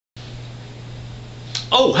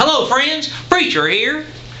Oh, hello friends, Preacher here.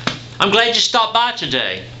 I'm glad you stopped by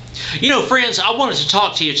today. You know friends, I wanted to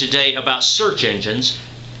talk to you today about search engines.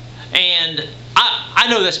 And I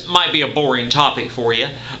know this might be a boring topic for you,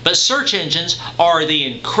 but search engines are the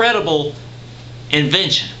incredible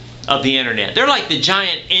invention of the internet. They're like the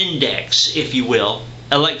giant index, if you will,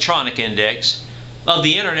 electronic index of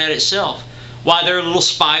the internet itself. Why their little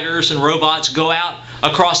spiders and robots go out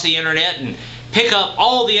across the internet and pick up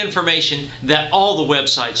all the information that all the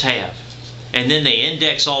websites have. And then they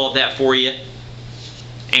index all of that for you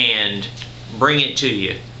and bring it to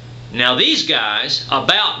you. Now these guys,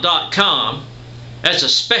 About.com, that's a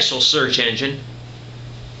special search engine.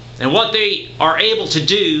 And what they are able to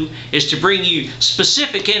do is to bring you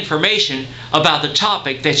specific information about the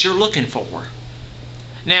topic that you're looking for.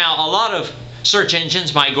 Now a lot of search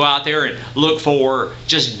engines might go out there and look for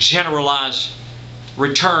just generalized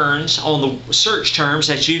returns on the search terms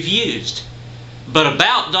that you've used. But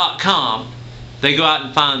About.com, they go out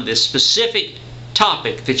and find this specific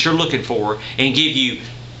topic that you're looking for and give you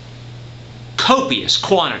copious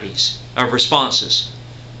quantities of responses.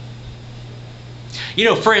 You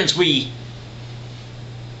know friends, we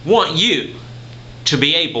want you to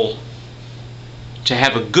be able to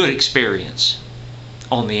have a good experience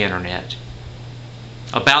on the internet.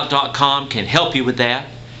 About.com can help you with that.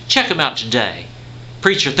 Check them out today.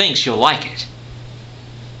 Preacher thinks you'll like it.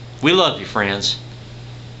 We love you, friends.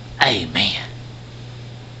 Amen.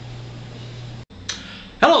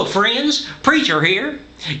 Hello, friends. Preacher here.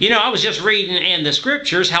 You know, I was just reading in the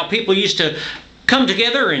scriptures how people used to come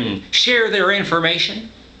together and share their information.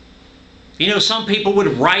 You know, some people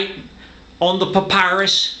would write on the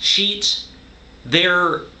papyrus sheets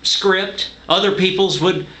their script. Other peoples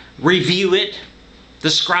would review it. The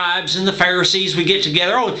scribes and the Pharisees would get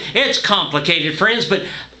together. Oh, it's complicated, friends, but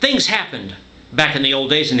things happened back in the old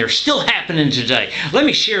days and they're still happening today. Let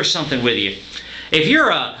me share something with you. If you're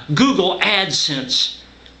a Google AdSense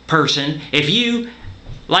person, if you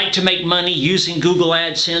like to make money using Google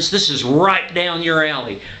AdSense, this is right down your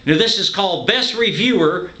alley. Now this is called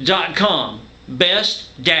bestreviewer.com.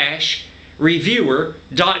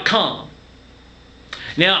 Best-reviewer.com.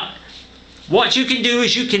 Now, what you can do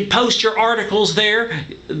is you can post your articles there,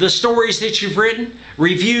 the stories that you've written,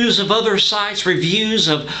 reviews of other sites, reviews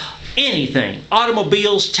of anything,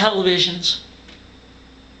 automobiles, televisions,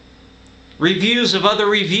 reviews of other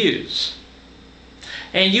reviews.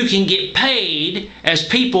 And you can get paid as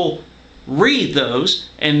people read those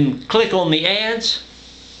and click on the ads.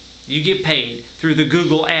 You get paid through the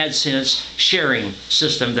Google AdSense sharing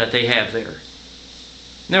system that they have there.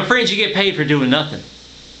 Now friends, you get paid for doing nothing.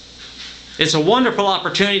 It's a wonderful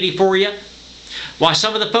opportunity for you. Why,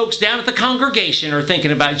 some of the folks down at the congregation are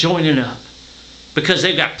thinking about joining up because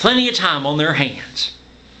they've got plenty of time on their hands.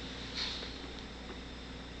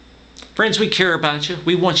 Friends, we care about you.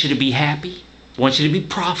 We want you to be happy. We want you to be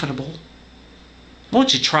profitable.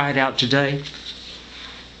 Won't you try it out today?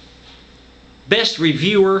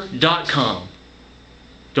 Bestreviewer.com.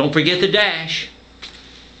 Don't forget the dash.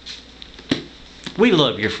 We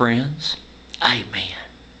love you, friends. Amen.